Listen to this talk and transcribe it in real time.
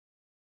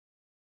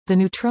The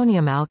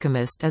Neutronium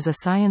Alchemist is a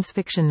science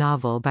fiction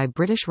novel by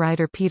British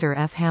writer Peter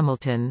F.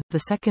 Hamilton, the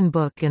second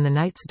book in the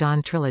Night's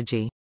Dawn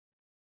trilogy.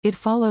 It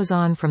follows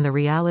on from the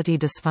reality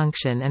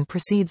dysfunction and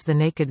precedes The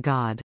Naked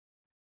God.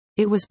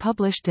 It was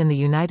published in the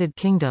United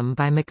Kingdom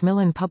by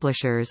Macmillan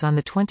Publishers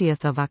on 20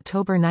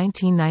 October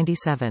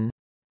 1997.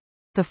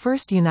 The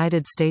first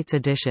United States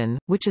edition,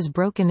 which is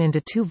broken into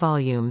two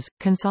volumes,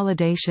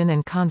 Consolidation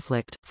and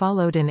Conflict,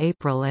 followed in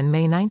April and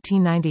May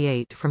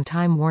 1998 from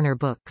Time Warner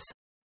Books.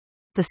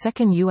 The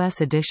second U.S.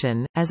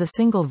 edition, as a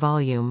single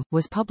volume,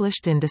 was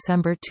published in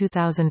December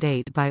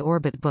 2008 by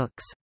Orbit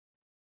Books.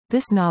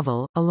 This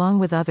novel, along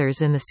with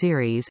others in the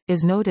series,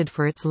 is noted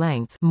for its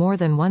length, more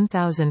than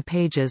 1,000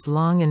 pages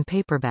long in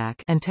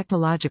paperback, and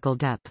technological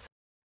depth.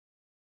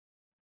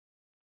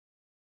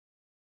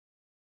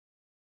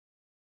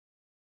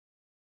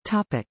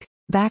 Topic: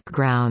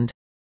 Background.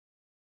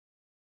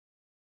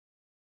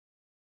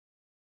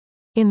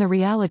 In the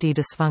reality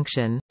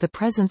dysfunction, the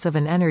presence of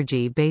an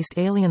energy-based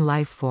alien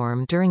life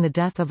form during the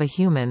death of a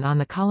human on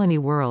the colony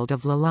world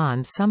of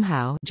Lalande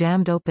somehow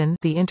jammed open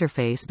the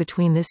interface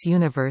between this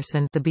universe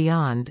and the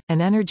beyond,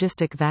 an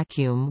energistic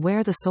vacuum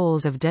where the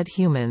souls of dead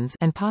humans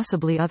and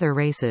possibly other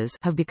races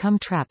have become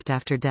trapped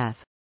after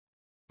death.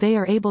 They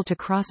are able to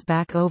cross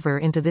back over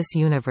into this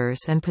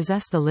universe and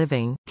possess the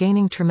living,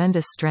 gaining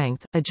tremendous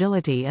strength,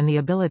 agility and the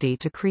ability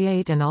to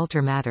create and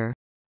alter matter.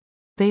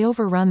 They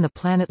overrun the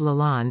planet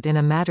Lalande in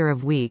a matter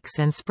of weeks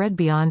and spread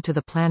beyond to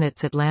the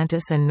planets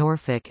Atlantis and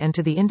Norfolk and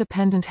to the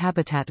independent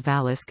habitat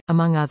Valisk,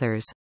 among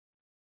others.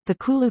 The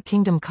Kulu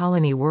Kingdom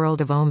colony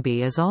world of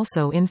Ombi is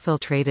also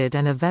infiltrated,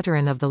 and a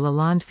veteran of the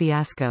Lalande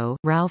fiasco,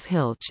 Ralph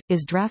Hilch,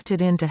 is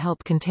drafted in to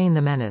help contain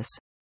the menace.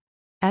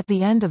 At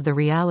the end of the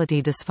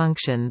reality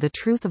dysfunction, the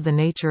truth of the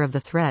nature of the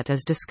threat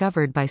is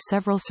discovered by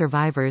several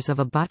survivors of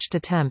a botched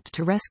attempt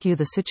to rescue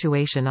the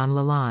situation on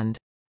Lalande.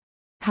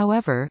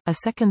 However, a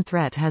second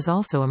threat has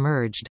also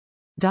emerged.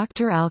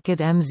 Dr. Alkid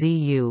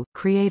Mzu,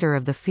 creator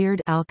of the feared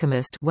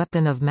alchemist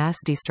weapon of mass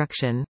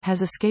destruction,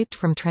 has escaped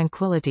from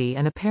tranquility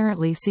and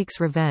apparently seeks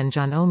revenge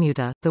on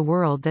Omuta, the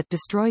world that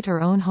destroyed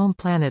her own home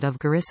planet of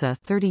Garissa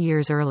 30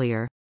 years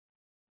earlier.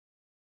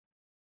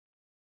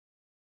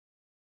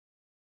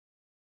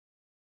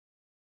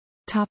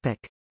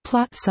 Topic: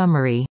 Plot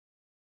summary.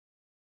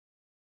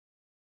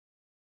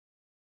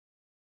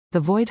 The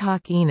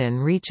Voidhawk Enon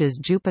reaches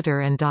Jupiter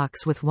and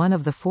docks with one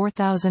of the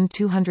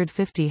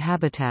 4,250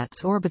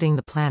 habitats orbiting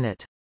the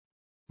planet.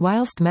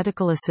 Whilst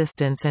medical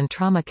assistance and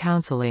trauma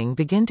counseling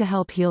begin to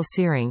help heal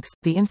Syrinx,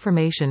 the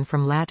information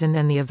from Latin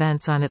and the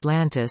events on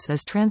Atlantis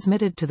is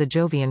transmitted to the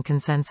Jovian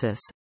consensus.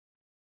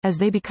 As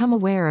they become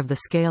aware of the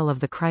scale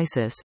of the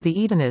crisis,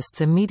 the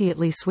Edenists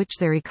immediately switch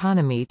their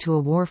economy to a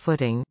war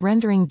footing,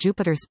 rendering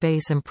Jupiter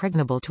space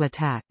impregnable to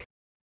attack.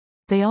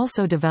 They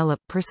also develop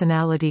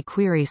personality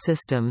query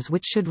systems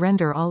which should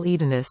render all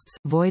Edenists,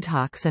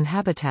 Voidhawks and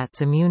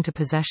habitats immune to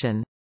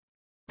possession.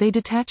 They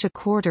detach a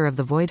quarter of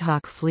the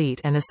Voidhawk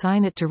fleet and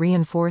assign it to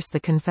reinforce the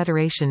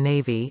Confederation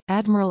Navy.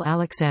 Admiral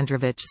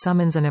Alexandrovich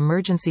summons an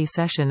emergency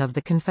session of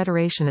the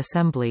Confederation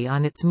Assembly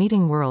on its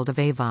meeting world of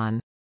Avon.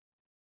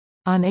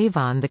 On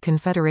Avon, the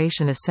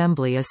Confederation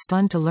Assembly is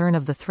stunned to learn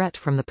of the threat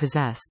from the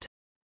possessed.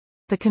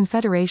 The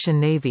Confederation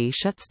Navy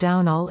shuts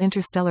down all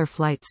interstellar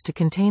flights to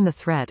contain the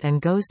threat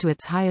and goes to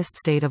its highest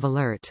state of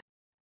alert.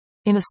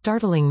 In a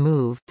startling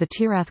move, the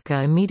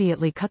Tirathka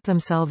immediately cut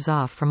themselves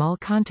off from all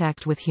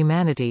contact with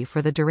humanity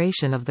for the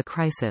duration of the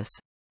crisis.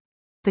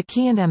 The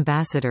Kian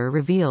ambassador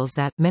reveals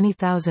that, many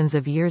thousands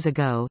of years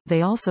ago,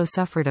 they also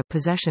suffered a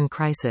possession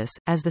crisis,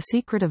 as the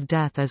secret of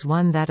death is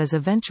one that is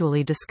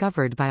eventually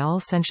discovered by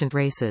all sentient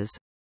races.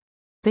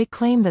 They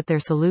claim that their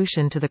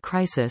solution to the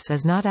crisis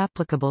is not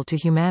applicable to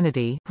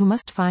humanity, who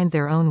must find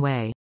their own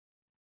way.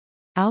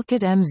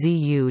 Alkid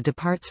Mzu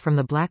departs from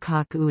the Black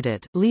Hawk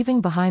Udit, leaving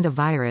behind a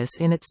virus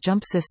in its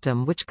jump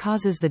system which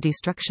causes the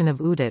destruction of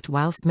Udit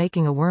whilst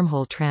making a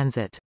wormhole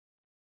transit.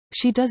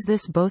 She does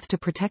this both to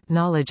protect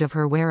knowledge of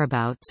her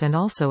whereabouts and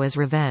also as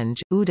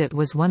revenge. Udit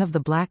was one of the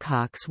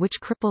Blackhawks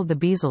which crippled the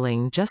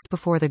Beaseling just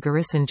before the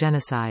Garissan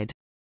genocide.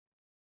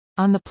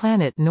 On the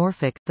planet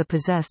Norfolk, the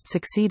possessed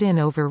succeed in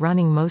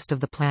overrunning most of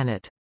the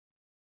planet.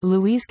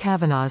 Louise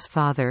Kavanagh's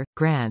father,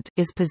 Grant,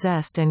 is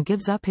possessed and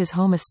gives up his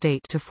home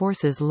estate to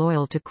forces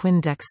loyal to Quinn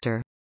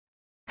Dexter.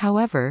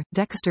 However,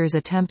 Dexter's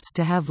attempts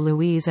to have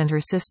Louise and her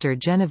sister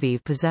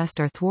Genevieve possessed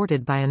are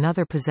thwarted by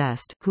another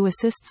possessed, who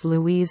assists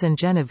Louise and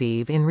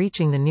Genevieve in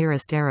reaching the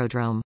nearest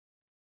aerodrome.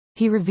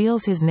 He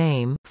reveals his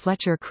name,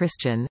 Fletcher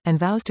Christian, and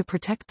vows to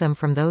protect them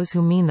from those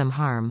who mean them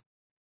harm.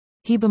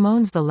 He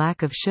bemoans the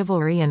lack of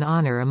chivalry and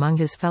honor among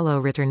his fellow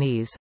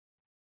returnees.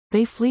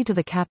 They flee to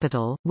the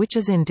capital, which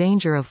is in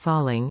danger of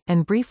falling,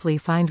 and briefly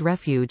find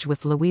refuge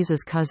with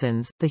Louise's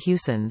cousins, the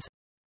Hewsons.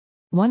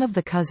 One of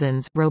the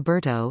cousins,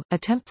 Roberto,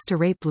 attempts to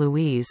rape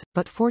Louise,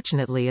 but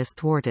fortunately is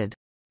thwarted.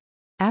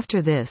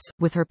 After this,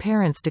 with her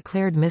parents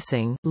declared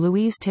missing,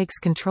 Louise takes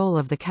control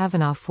of the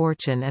Kavanagh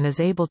fortune and is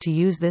able to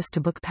use this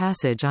to book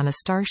passage on a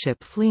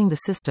starship fleeing the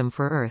system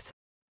for Earth.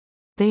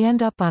 They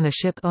end up on a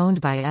ship owned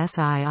by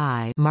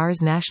SII,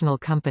 Mars National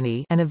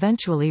Company, and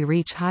eventually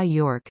reach High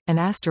York, an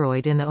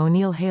asteroid in the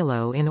O'Neill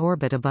halo in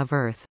orbit above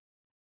Earth.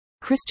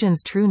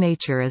 Christian's true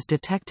nature is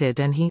detected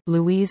and he,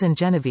 Louise and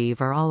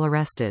Genevieve are all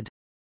arrested.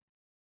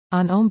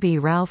 On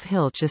Ombi, Ralph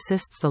Hilch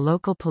assists the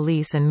local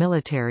police and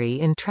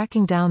military in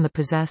tracking down the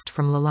possessed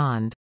from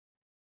Lalonde.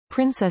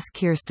 Princess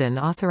Kirsten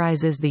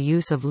authorizes the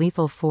use of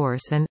lethal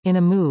force and, in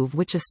a move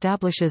which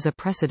establishes a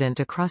precedent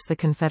across the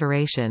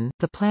Confederation,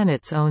 the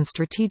planet's own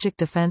strategic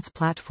defense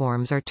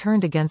platforms are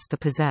turned against the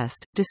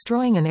possessed,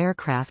 destroying an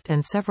aircraft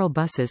and several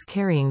buses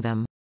carrying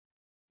them.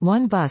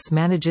 One bus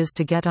manages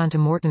to get onto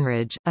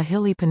Mortonridge, a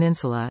hilly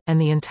peninsula, and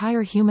the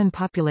entire human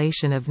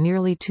population of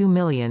nearly 2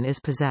 million is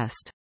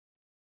possessed.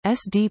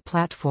 SD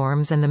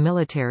platforms and the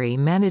military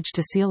manage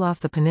to seal off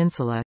the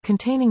peninsula,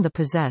 containing the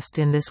possessed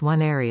in this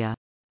one area.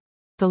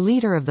 The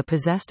leader of the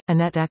possessed,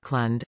 Annette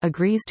Eklund,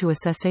 agrees to a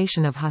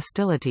cessation of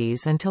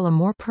hostilities until a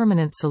more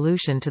permanent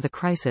solution to the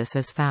crisis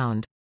is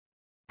found.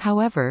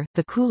 However,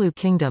 the Kulu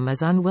Kingdom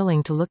is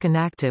unwilling to look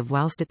inactive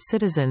whilst its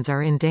citizens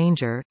are in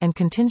danger, and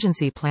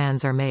contingency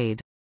plans are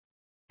made.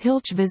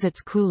 Hilch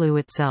visits Kulu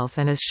itself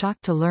and is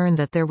shocked to learn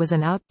that there was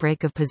an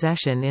outbreak of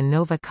possession in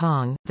Nova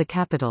Kong, the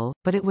capital,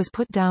 but it was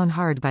put down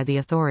hard by the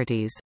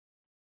authorities.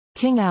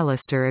 King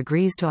Alistair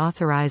agrees to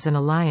authorize an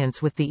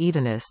alliance with the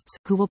Edenists,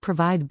 who will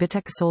provide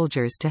Bitek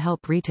soldiers to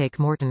help retake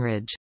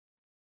Mortonridge.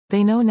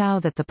 They know now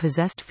that the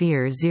possessed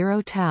fear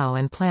Zero Tau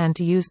and plan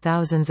to use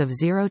thousands of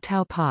Zero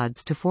Tau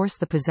pods to force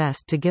the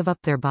possessed to give up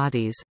their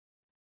bodies.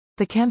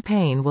 The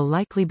campaign will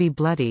likely be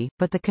bloody,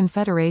 but the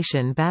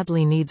Confederation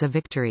badly needs a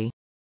victory.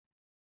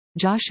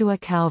 Joshua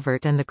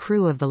Calvert and the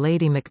crew of the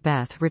Lady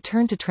Macbeth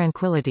return to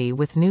Tranquility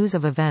with news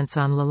of events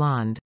on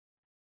Lalonde.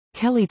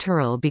 Kelly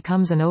Turrell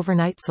becomes an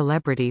overnight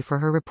celebrity for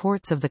her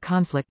reports of the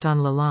conflict on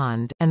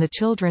Lalonde, and the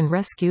children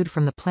rescued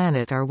from the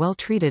planet are well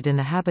treated in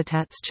the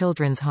Habitat's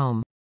children's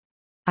home.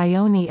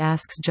 Ione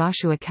asks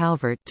Joshua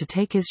Calvert to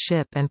take his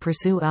ship and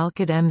pursue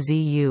Alkid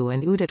Mzu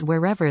and Udit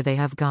wherever they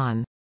have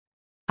gone.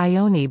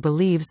 Ione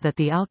believes that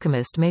the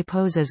alchemist may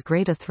pose as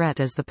great a threat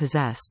as the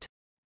possessed.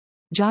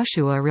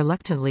 Joshua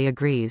reluctantly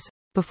agrees.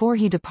 Before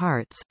he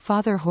departs,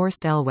 Father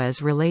Horst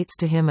Elwes relates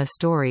to him a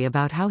story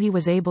about how he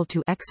was able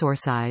to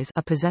exorcise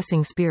a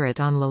possessing spirit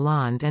on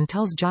Lalonde and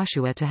tells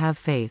Joshua to have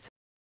faith.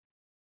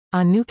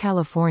 On New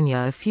California,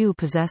 a few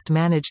possessed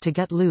manage to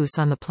get loose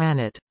on the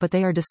planet, but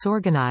they are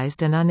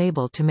disorganized and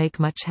unable to make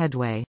much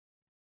headway.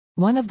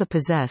 One of the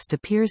possessed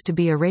appears to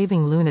be a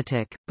raving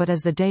lunatic, but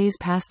as the days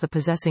pass, the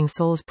possessing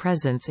soul's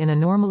presence in a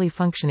normally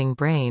functioning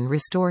brain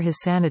restore his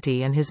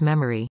sanity and his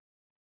memory.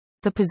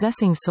 The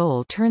possessing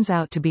soul turns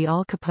out to be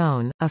Al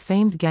Capone, a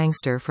famed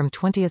gangster from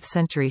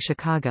 20th-century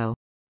Chicago.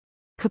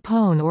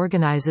 Capone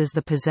organizes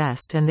the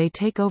possessed and they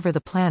take over the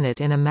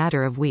planet in a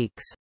matter of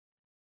weeks.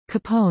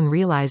 Capone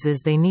realizes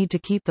they need to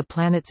keep the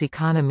planet's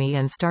economy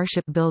and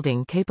starship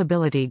building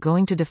capability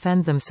going to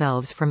defend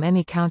themselves from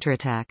any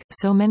counterattack,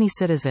 so many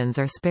citizens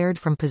are spared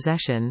from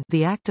possession,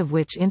 the act of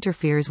which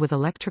interferes with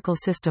electrical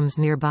systems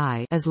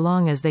nearby as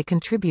long as they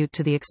contribute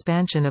to the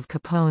expansion of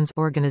Capone's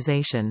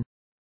organization.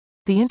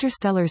 The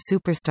interstellar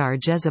superstar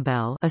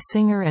Jezebel, a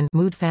singer and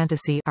mood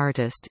fantasy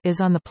artist, is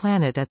on the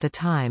planet at the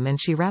time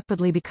and she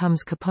rapidly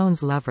becomes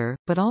Capone's lover,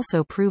 but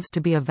also proves to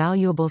be a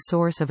valuable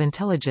source of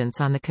intelligence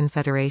on the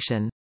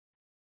Confederation.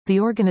 The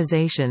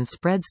organization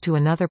spreads to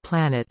another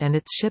planet and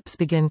its ships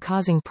begin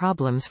causing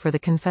problems for the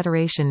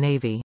Confederation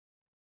Navy.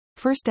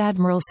 First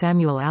Admiral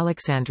Samuel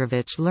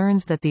Alexandrovich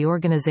learns that the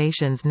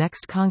organization's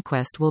next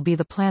conquest will be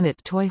the planet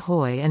Toi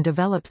Hoi and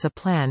develops a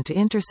plan to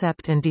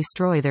intercept and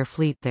destroy their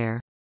fleet there.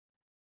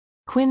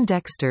 Quinn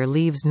Dexter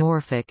leaves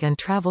Norfolk and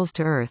travels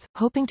to Earth,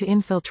 hoping to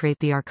infiltrate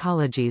the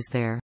arcologies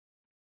there.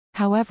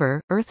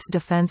 However, Earth's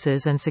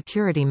defenses and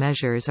security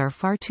measures are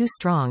far too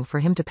strong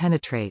for him to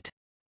penetrate.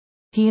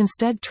 He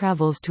instead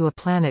travels to a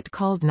planet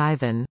called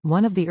Niven,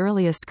 one of the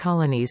earliest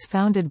colonies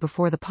founded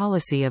before the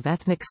policy of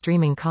ethnic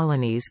streaming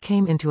colonies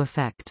came into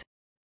effect.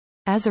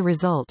 As a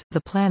result,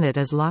 the planet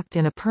is locked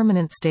in a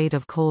permanent state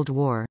of Cold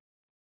War.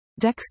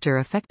 Dexter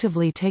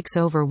effectively takes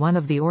over one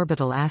of the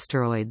orbital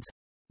asteroids.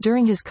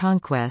 During his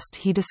conquest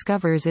he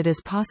discovers it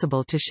is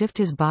possible to shift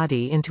his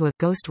body into a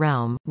ghost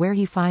realm, where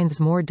he finds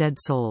more dead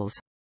souls.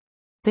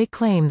 They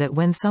claim that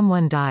when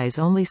someone dies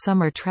only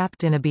some are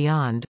trapped in a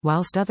beyond,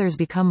 whilst others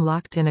become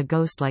locked in a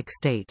ghost-like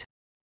state.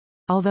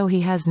 Although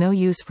he has no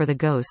use for the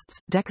ghosts,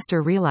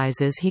 Dexter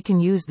realizes he can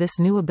use this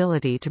new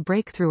ability to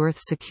break through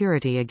Earth's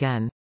security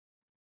again.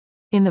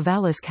 In the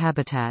Vallisk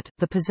habitat,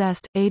 the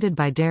possessed, aided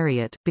by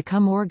Dariot,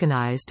 become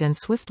organized and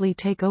swiftly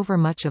take over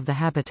much of the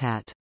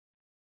habitat.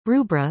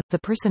 Rubra, the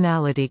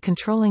personality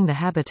controlling the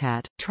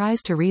habitat,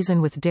 tries to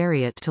reason with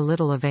Dariot to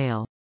little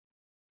avail.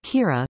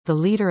 Kira, the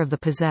leader of the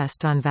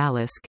possessed on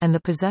Vallisk and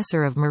the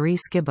possessor of Marie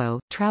Skibbo,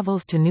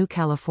 travels to New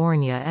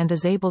California and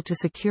is able to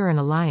secure an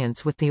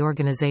alliance with the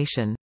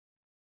organization.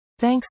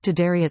 Thanks to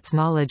Dariot's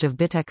knowledge of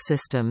Bitek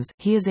systems,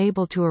 he is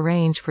able to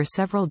arrange for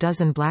several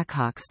dozen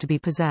Blackhawks to be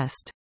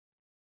possessed.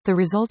 The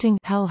resulting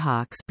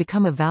Hellhawks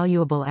become a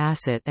valuable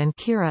asset and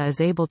Kira is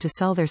able to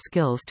sell their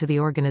skills to the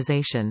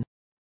organization.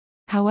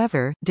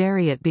 However,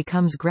 Dariot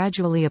becomes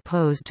gradually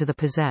opposed to the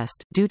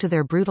possessed, due to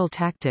their brutal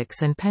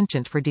tactics and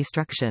penchant for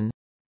destruction.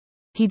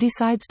 He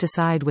decides to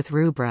side with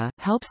Rubra,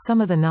 helps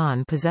some of the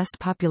non-possessed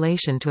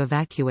population to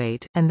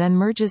evacuate, and then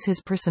merges his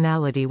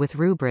personality with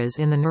Rubra's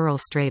in the neural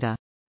strata.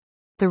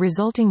 The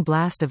resulting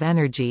blast of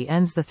energy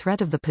ends the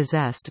threat of the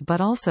possessed but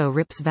also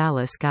rips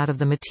Valisk out of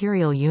the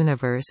material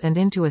universe and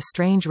into a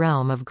strange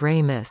realm of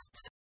grey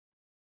mists.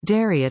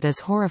 Dariot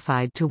is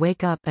horrified to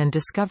wake up and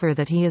discover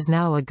that he is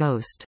now a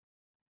ghost.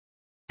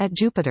 At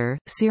Jupiter,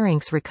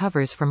 Syrinx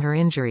recovers from her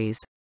injuries.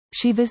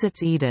 She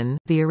visits Eden,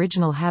 the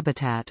original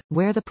habitat,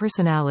 where the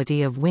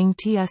personality of Wing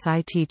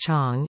Tsit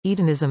Chong,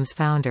 Edenism's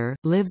founder,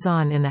 lives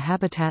on in the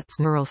habitat's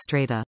neural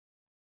strata.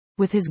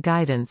 With his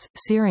guidance,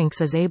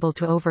 Syrinx is able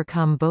to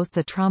overcome both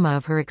the trauma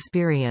of her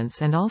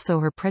experience and also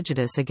her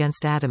prejudice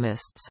against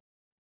atomists.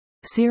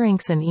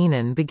 Syrinx and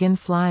Enon begin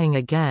flying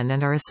again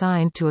and are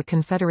assigned to a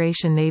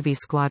Confederation Navy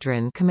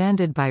squadron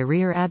commanded by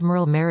Rear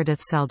Admiral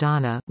Meredith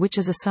Saldana, which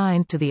is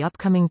assigned to the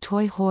upcoming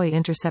Toi Hoi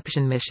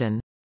interception mission.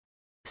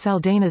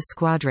 Saldana's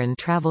squadron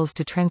travels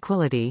to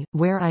Tranquility,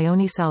 where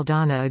Ione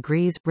Saldana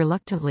agrees,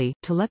 reluctantly,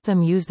 to let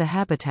them use the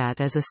habitat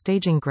as a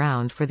staging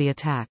ground for the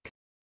attack.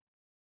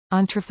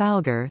 On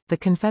Trafalgar, the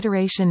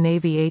Confederation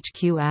Navy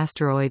HQ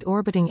asteroid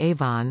orbiting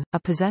Avon, a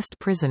possessed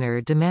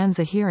prisoner demands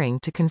a hearing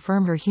to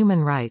confirm her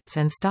human rights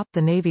and stop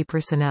the Navy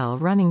personnel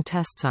running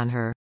tests on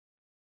her.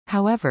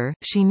 However,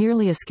 she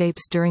nearly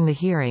escapes during the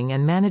hearing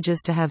and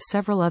manages to have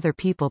several other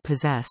people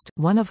possessed,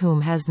 one of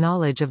whom has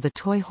knowledge of the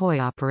Toi Hoi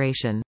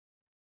operation.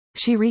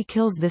 She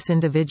re-kills this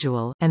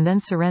individual, and then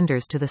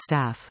surrenders to the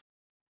staff.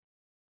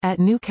 At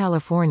New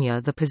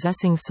California, the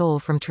possessing soul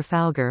from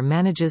Trafalgar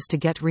manages to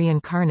get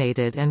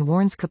reincarnated and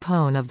warns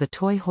Capone of the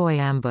Toi Hoi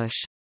ambush.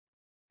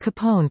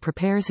 Capone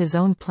prepares his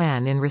own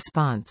plan in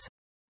response.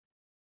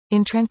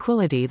 In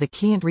Tranquility, the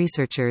Kiant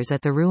researchers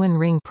at the Ruin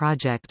Ring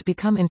project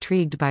become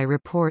intrigued by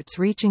reports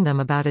reaching them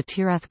about a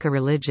Tirathka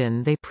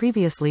religion they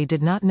previously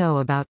did not know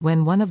about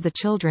when one of the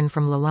children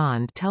from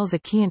Lalonde tells a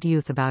Kiant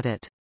youth about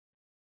it.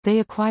 They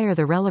acquire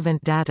the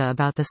relevant data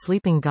about the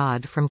sleeping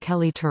god from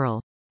Kelly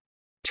Turrell.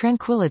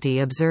 Tranquility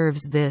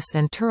observes this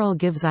and Turrell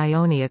gives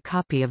Ione a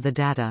copy of the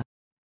data.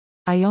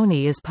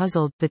 Ione is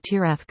puzzled. The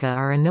Tirathka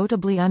are a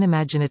notably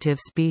unimaginative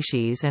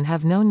species and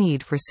have no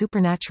need for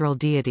supernatural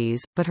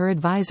deities, but her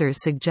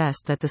advisors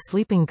suggest that the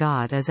sleeping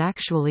god is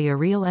actually a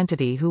real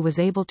entity who was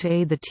able to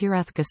aid the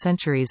Tirathka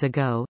centuries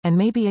ago, and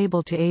may be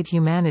able to aid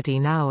humanity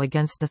now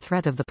against the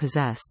threat of the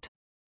possessed.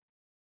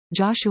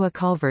 Joshua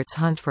Culvert's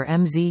hunt for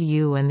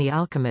MZU and the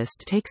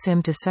Alchemist takes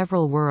him to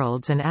several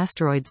worlds and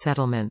asteroid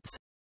settlements.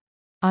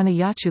 On a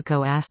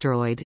Yachuko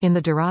asteroid, in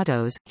the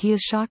Dorados, he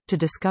is shocked to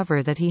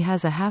discover that he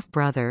has a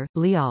half-brother,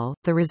 Leal,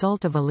 the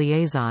result of a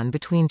liaison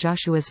between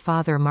Joshua's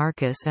father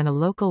Marcus and a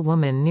local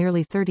woman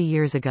nearly 30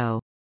 years ago.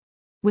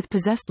 With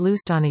possessed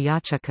loosed on a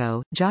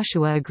Yachuko,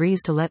 Joshua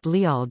agrees to let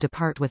Leal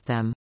depart with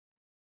them.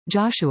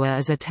 Joshua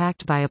is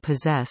attacked by a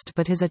possessed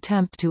but his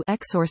attempt to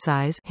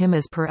exorcise him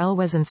as per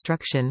Elwes'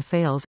 instruction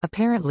fails,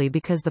 apparently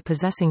because the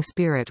possessing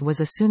spirit was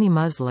a Sunni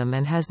Muslim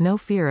and has no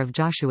fear of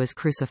Joshua's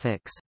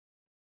crucifix.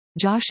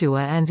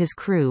 Joshua and his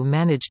crew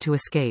manage to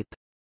escape.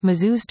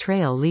 Mizzou's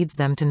trail leads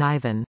them to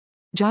Niven.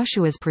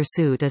 Joshua's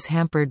pursuit is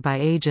hampered by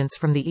agents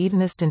from the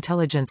Edenist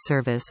Intelligence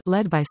Service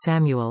led by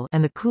Samuel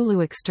and the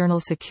Kulu External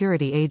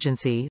Security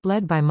Agency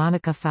led by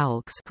Monica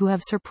Fowlks, who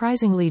have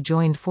surprisingly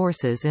joined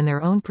forces in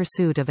their own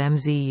pursuit of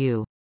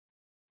MZU.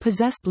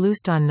 Possessed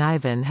loosed on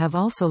Niven have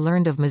also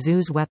learned of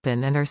Mizzou's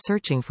weapon and are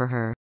searching for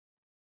her.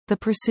 The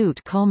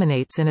pursuit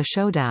culminates in a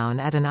showdown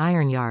at an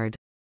iron yard.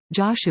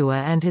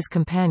 Joshua and his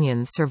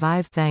companions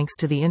survive thanks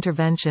to the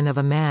intervention of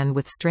a man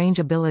with strange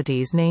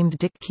abilities named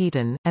Dick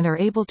Keaton, and are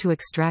able to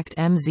extract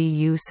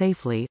MZU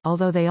safely,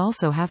 although they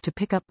also have to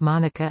pick up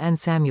Monica and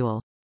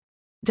Samuel.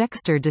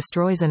 Dexter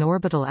destroys an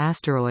orbital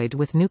asteroid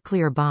with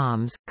nuclear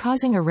bombs,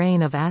 causing a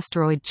rain of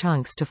asteroid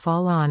chunks to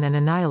fall on and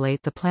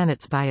annihilate the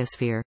planet's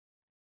biosphere.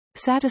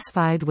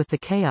 Satisfied with the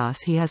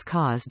chaos he has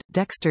caused,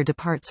 Dexter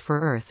departs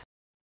for Earth.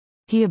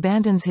 He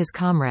abandons his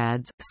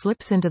comrades,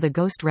 slips into the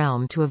ghost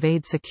realm to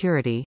evade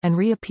security, and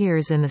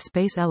reappears in the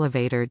space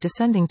elevator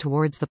descending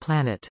towards the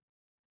planet.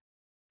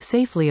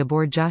 Safely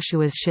aboard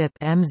Joshua's ship,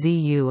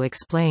 MZU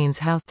explains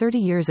how 30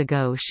 years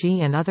ago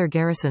she and other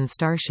garrison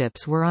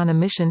starships were on a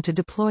mission to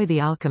deploy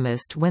the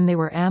Alchemist when they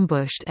were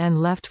ambushed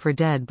and left for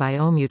dead by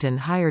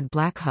Omutan-hired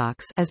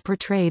Blackhawks, as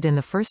portrayed in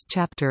the first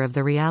chapter of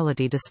The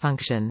Reality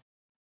Dysfunction.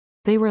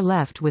 They were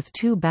left with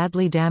two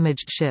badly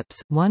damaged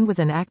ships, one with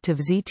an active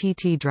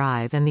ZTT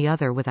drive and the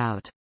other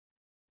without.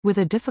 With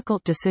a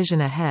difficult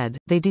decision ahead,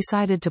 they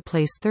decided to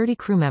place 30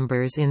 crew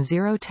members in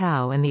Zero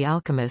Tau and the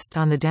Alchemist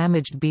on the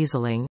damaged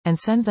Beazling, and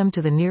send them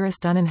to the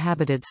nearest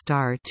uninhabited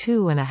star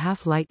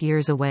 2.5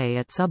 light-years away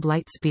at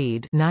sub-light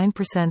speed,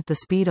 9% the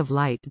speed of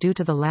light due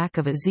to the lack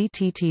of a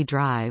ZTT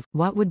drive,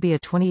 what would be a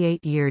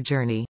 28-year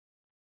journey.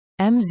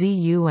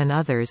 MZU and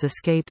others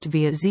escaped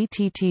via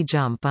ZTT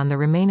jump on the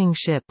remaining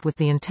ship with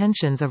the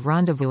intentions of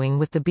rendezvousing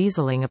with the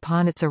Beazling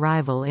upon its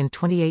arrival in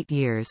 28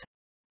 years.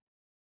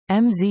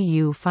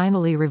 MZU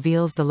finally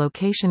reveals the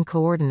location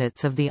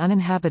coordinates of the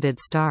uninhabited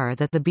star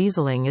that the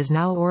Beazling is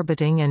now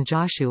orbiting, and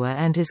Joshua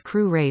and his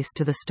crew race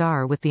to the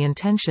star with the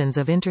intentions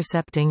of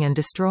intercepting and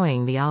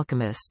destroying the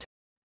Alchemist.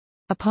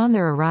 Upon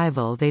their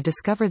arrival, they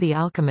discover the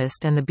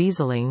Alchemist and the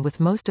Beazling with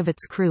most of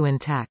its crew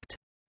intact.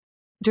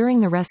 During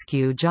the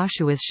rescue,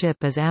 Joshua's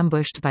ship is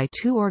ambushed by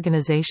two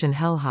Organization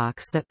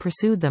Hellhawks that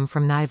pursued them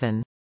from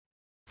Niven.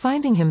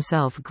 Finding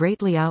himself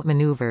greatly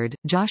outmaneuvered,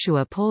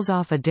 Joshua pulls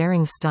off a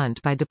daring stunt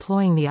by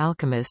deploying the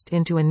Alchemist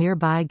into a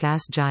nearby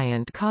gas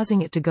giant,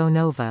 causing it to go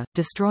nova,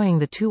 destroying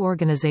the two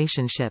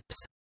Organization ships.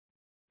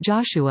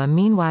 Joshua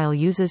meanwhile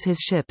uses his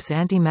ship's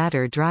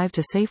antimatter drive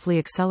to safely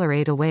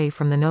accelerate away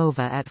from the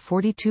nova at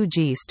 42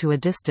 Gs to a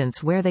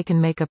distance where they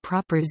can make a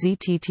proper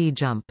ZTT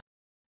jump.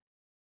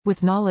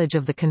 With knowledge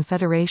of the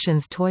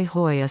Confederation's Toi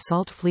Hoi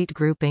assault fleet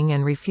grouping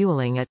and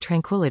refueling at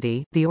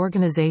Tranquility, the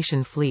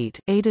Organization fleet,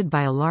 aided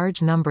by a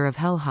large number of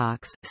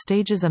Hellhawks,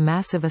 stages a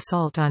massive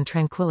assault on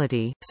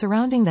Tranquility,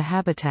 surrounding the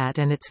habitat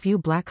and its few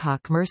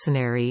Blackhawk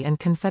mercenary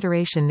and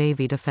Confederation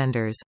Navy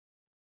defenders.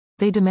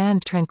 They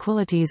demand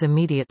Tranquility's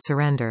immediate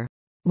surrender.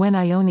 When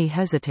Ione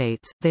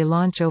hesitates, they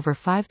launch over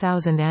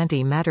 5,000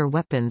 anti-matter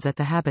weapons at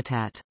the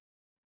habitat.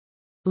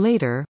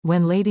 Later,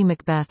 when Lady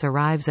Macbeth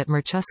arrives at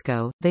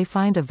Merchusco, they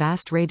find a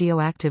vast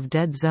radioactive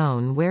dead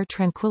zone where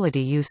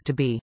Tranquility used to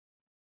be.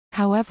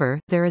 However,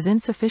 there is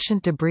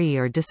insufficient debris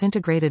or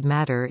disintegrated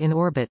matter in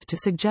orbit to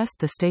suggest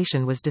the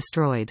station was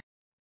destroyed.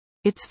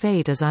 Its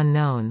fate is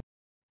unknown.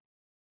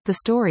 The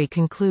story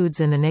concludes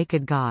in The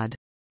Naked God.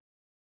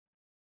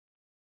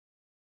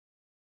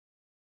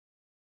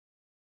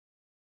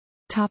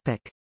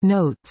 Topic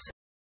Notes.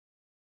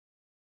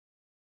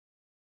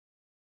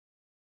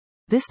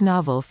 This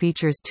novel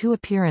features two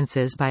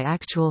appearances by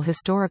actual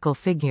historical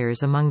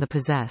figures among the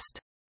possessed.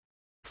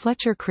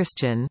 Fletcher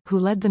Christian, who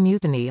led the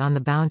mutiny on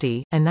the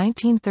Bounty, and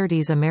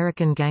 1930s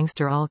American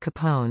gangster Al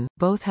Capone,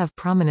 both have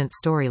prominent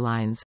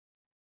storylines.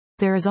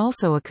 There is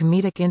also a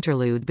comedic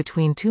interlude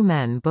between two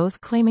men both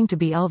claiming to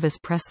be Elvis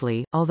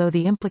Presley, although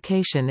the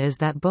implication is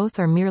that both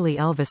are merely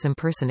Elvis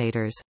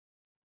impersonators.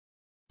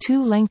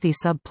 Two lengthy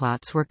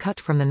subplots were cut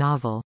from the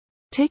novel.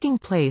 Taking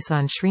place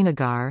on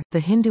Srinagar,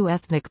 the Hindu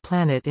ethnic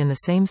planet in the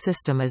same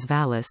system as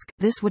Valisk,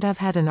 this would have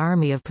had an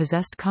army of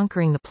possessed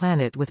conquering the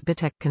planet with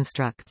Bitek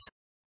constructs.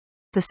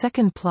 The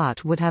second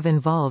plot would have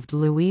involved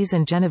Louise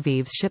and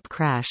Genevieve's ship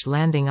crash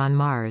landing on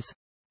Mars.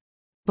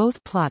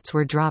 Both plots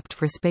were dropped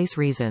for space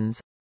reasons.